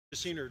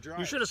Seen her drive.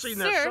 You should have seen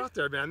that shot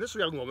there, man. This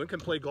young woman can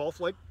play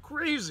golf like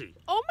crazy.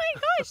 Oh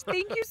my gosh,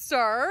 thank you,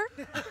 sir.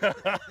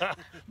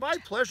 My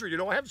pleasure. You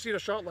know, I haven't seen a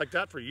shot like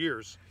that for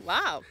years.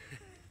 Wow.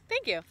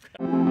 Thank you.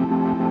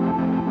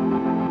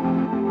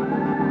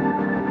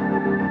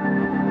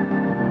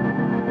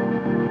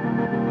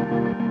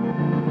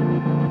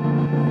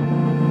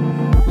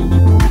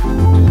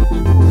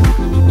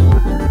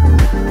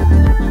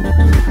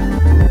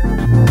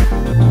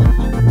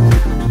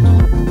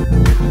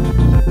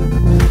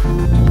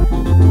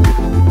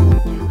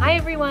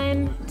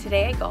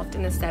 Today I golfed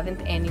in the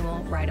 7th annual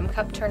Ride 'em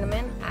Cup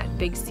tournament at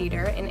Big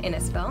Cedar in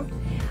Innisfil.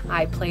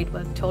 I played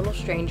with total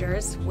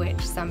strangers,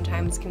 which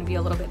sometimes can be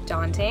a little bit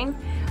daunting,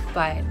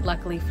 but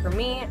luckily for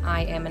me,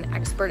 I am an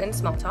expert in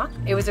small talk.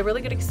 It was a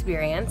really good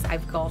experience.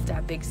 I've golfed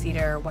at Big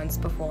Cedar once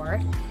before.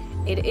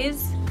 It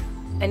is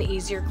an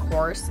easier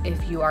course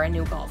if you are a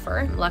new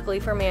golfer. Luckily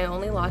for me, I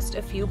only lost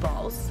a few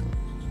balls.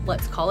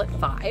 Let's call it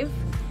 5.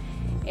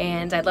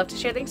 And I'd love to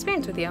share the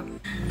experience with you.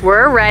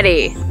 We're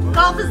ready.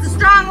 Golf is the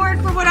strong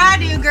word for what I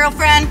do,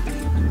 girlfriend.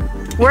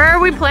 Where are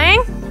we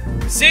playing?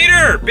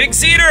 Cedar, Big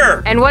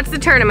Cedar. And what's the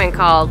tournament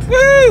called?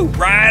 Woo!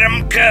 Ride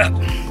 'em Cup.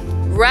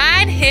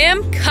 Ride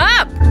him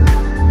cup.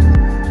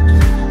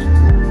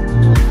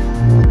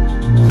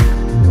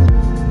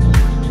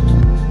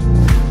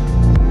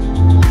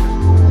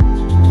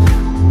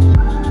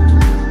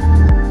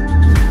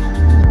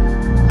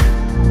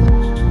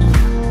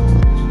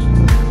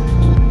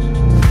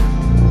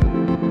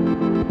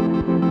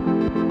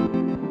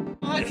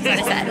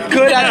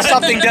 Good at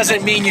something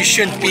doesn't mean you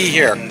shouldn't be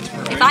here.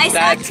 If I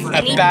That's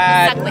a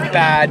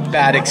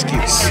bad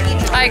excuse.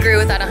 I agree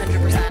with that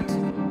 100%.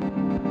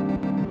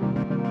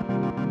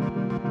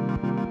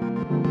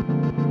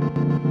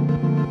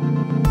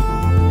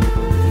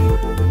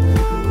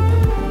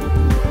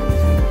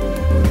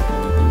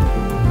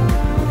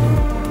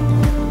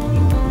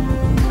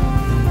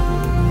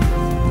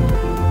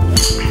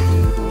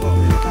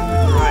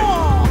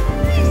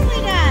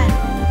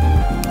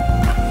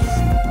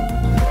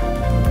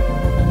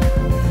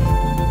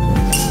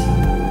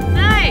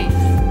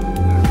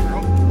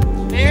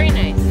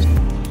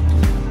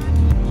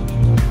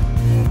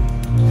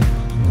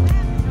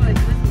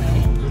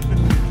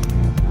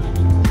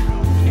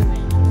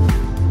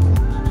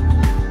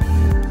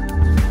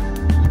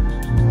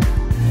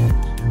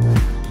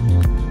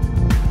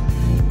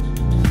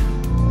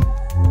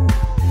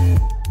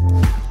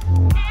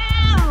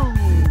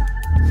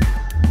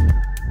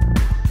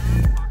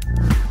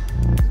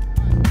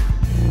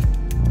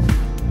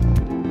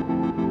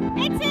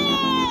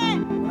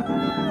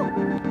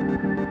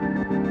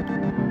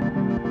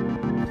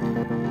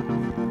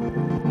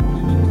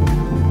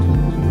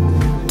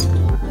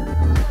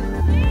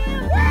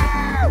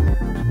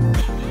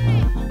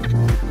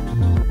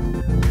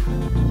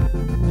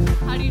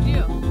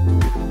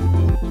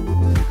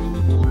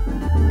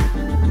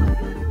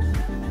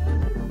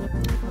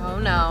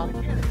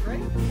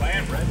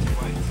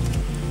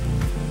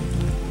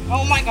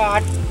 Oh my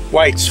God.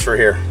 Whites for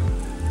here.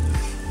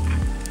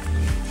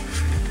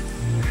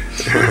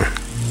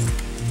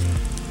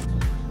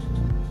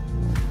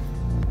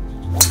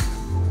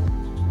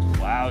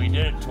 Wow, you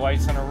did it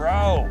twice in a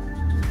row.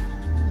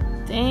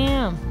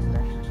 Damn.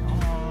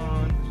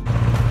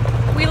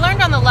 We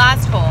learned on the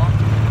last hole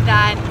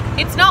that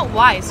it's not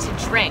wise to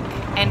drink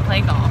and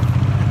play golf.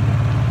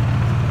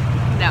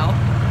 No.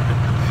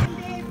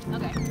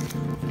 Okay.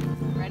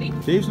 Ready?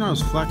 Dave's not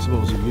as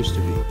flexible as he used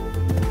to be.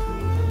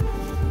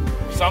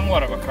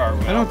 Somewhat of a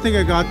cartwheel. I don't think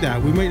I got that.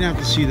 We might have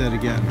to see that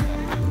again.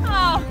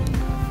 Oh.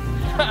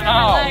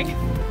 Oh. Leg.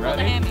 Hold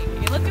the hammy.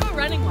 Okay, let's do a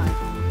running one.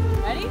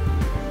 Ready?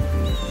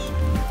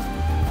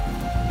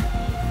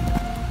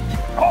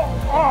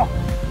 Oh!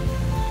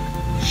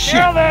 Shit.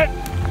 Nailed it!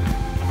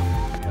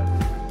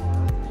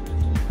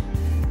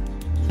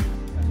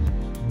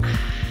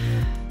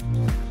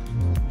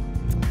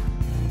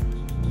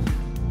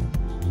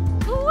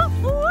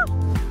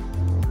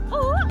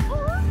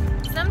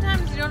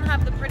 Sometimes you don't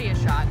have the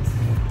prettiest shots,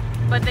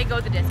 but they go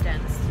the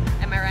distance.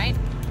 Am I right?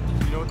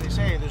 You know what they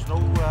say, there's no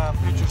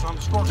pictures on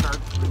the scorecard.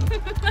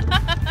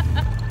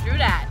 True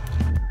that.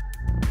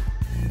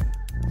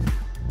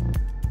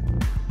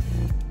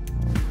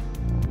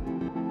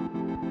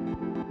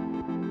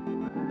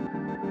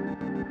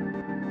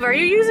 Are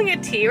you using a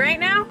tee right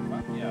now?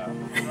 Yeah.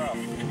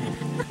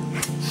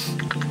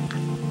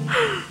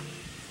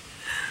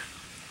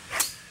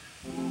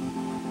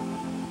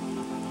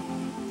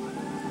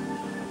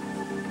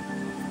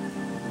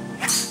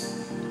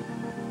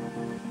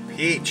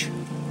 Peach.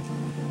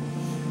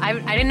 I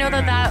didn't know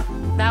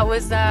that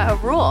was a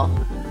rule.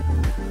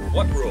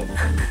 What rule?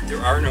 There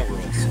are no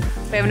rules.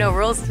 We have no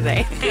rules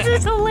today. This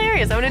is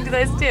hilarious. I want to do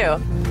this too.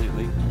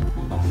 Completely.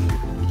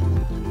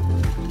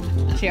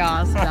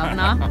 Cheers,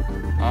 Governor.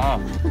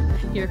 Oh.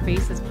 Your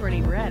face is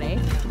pretty red, eh?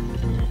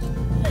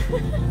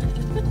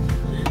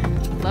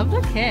 Love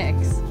the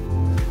kicks.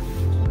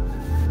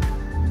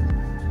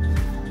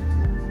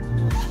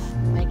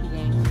 Nike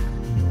gang.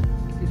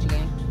 Gucci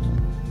gang.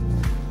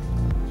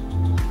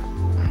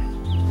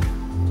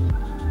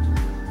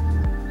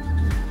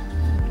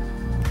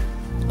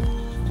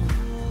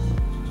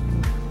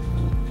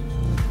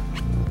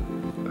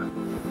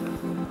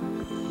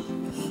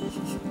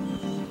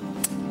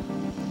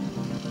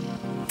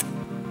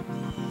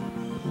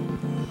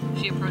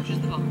 She approaches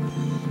the ball.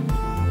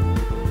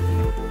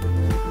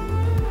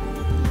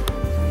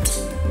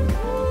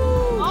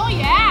 Oh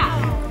yeah!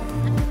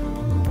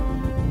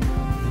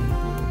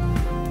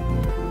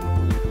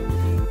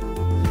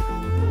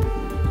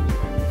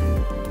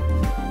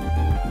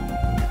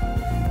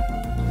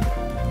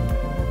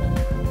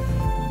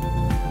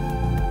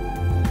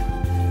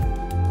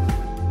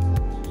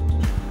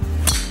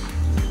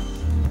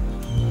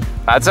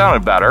 That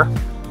sounded better.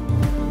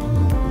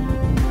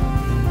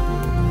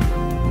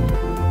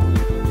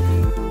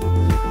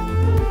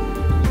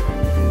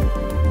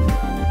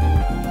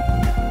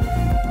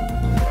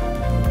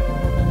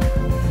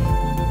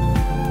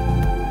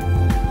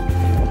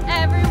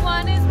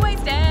 Everyone is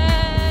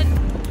wasted!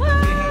 Woo! We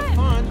had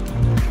fun.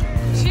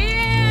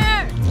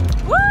 Cheers!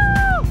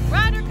 Woo!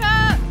 Ryder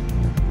Cup!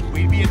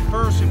 We'd be in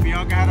first if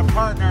Bianca had a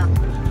partner.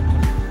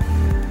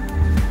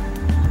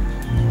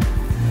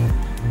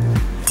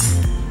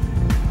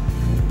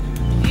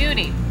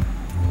 Beauty.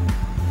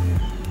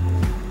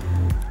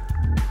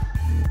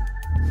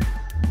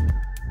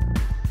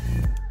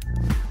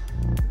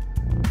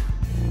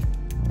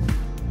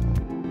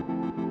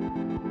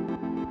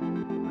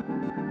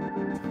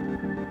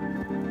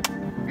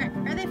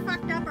 Are they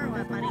fucked up or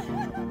what, buddy?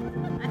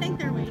 I think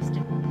they're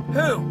wasted.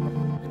 Who?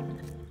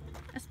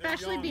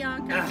 Especially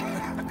Bianca.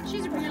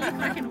 She's really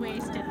fucking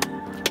wasted.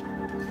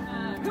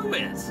 Who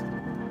is?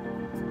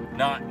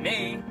 Not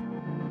me.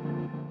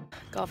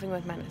 Golfing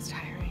with men is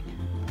tiring.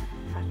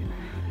 Fucking,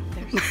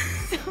 they're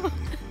so...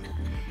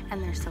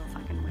 And they're so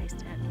fucking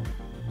wasted.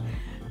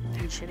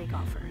 And shitty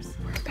golfers.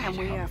 And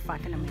we are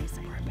fucking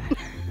amazing.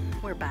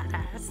 We're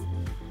badass.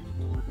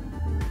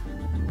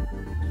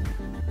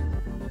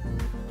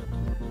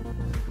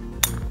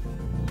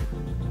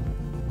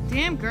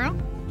 Damn, girl.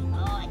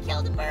 Oh, I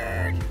killed a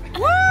bird.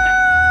 Woo!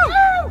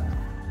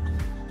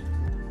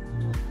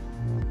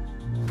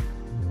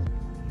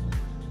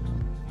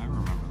 I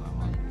remember that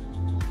one.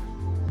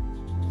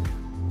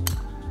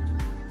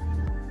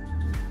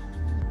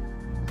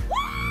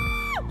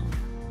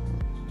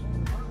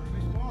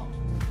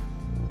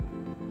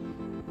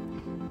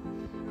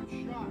 Good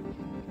shot.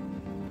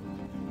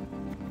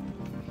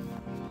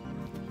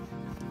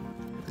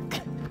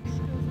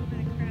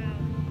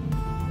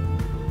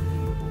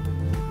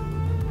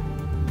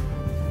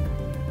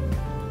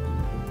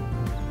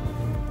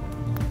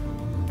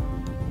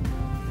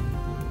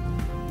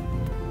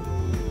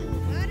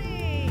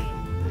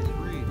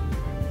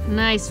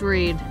 Nice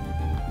read.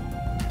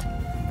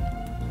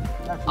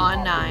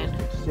 On 9.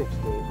 6, Dave,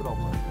 but don't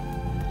worry.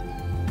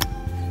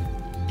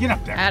 Get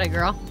up there. Atta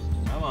girl.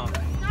 Come on.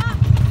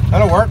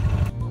 That'll work.